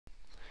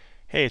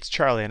Hey, it's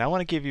Charlie, and I want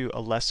to give you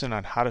a lesson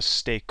on how to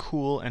stay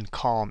cool and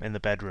calm in the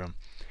bedroom.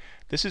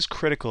 This is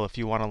critical if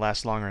you want to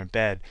last longer in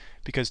bed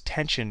because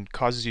tension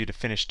causes you to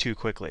finish too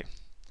quickly.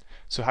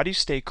 So, how do you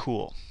stay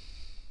cool?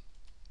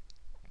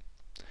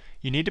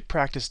 You need to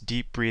practice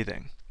deep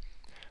breathing.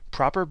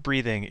 Proper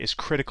breathing is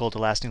critical to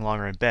lasting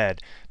longer in bed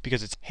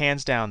because it's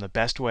hands down the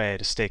best way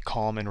to stay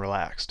calm and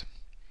relaxed.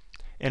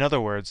 In other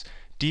words,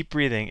 deep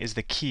breathing is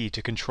the key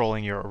to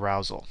controlling your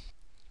arousal.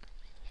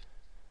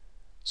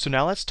 So,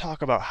 now let's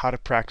talk about how to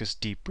practice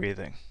deep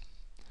breathing.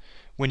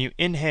 When you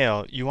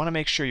inhale, you want to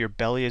make sure your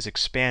belly is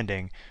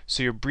expanding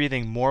so you're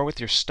breathing more with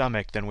your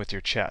stomach than with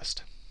your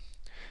chest.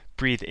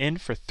 Breathe in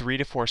for 3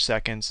 to 4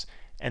 seconds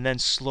and then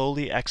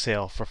slowly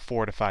exhale for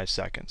 4 to 5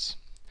 seconds.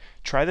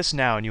 Try this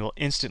now and you will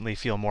instantly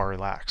feel more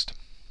relaxed.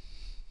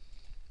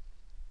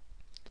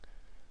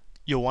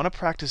 You'll want to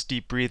practice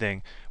deep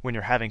breathing when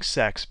you're having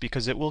sex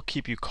because it will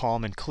keep you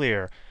calm and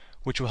clear,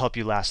 which will help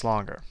you last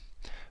longer.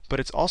 But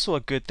it's also a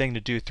good thing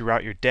to do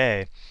throughout your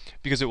day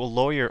because it will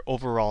lower your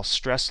overall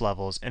stress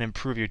levels and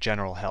improve your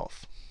general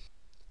health.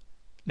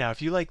 Now,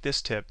 if you like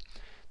this tip,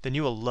 then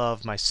you will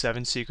love my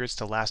 7 Secrets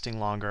to Lasting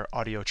Longer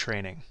audio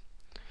training.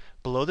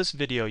 Below this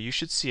video, you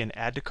should see an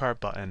Add to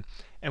Cart button,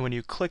 and when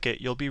you click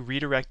it, you'll be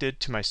redirected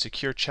to my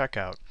secure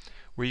checkout,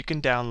 where you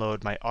can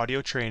download my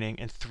audio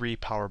training and 3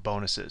 power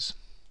bonuses.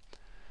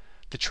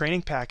 The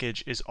training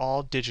package is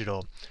all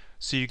digital,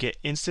 so you get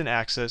instant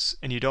access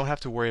and you don't have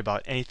to worry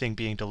about anything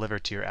being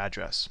delivered to your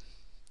address.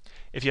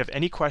 If you have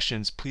any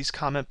questions, please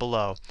comment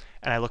below,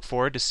 and I look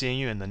forward to seeing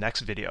you in the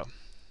next video.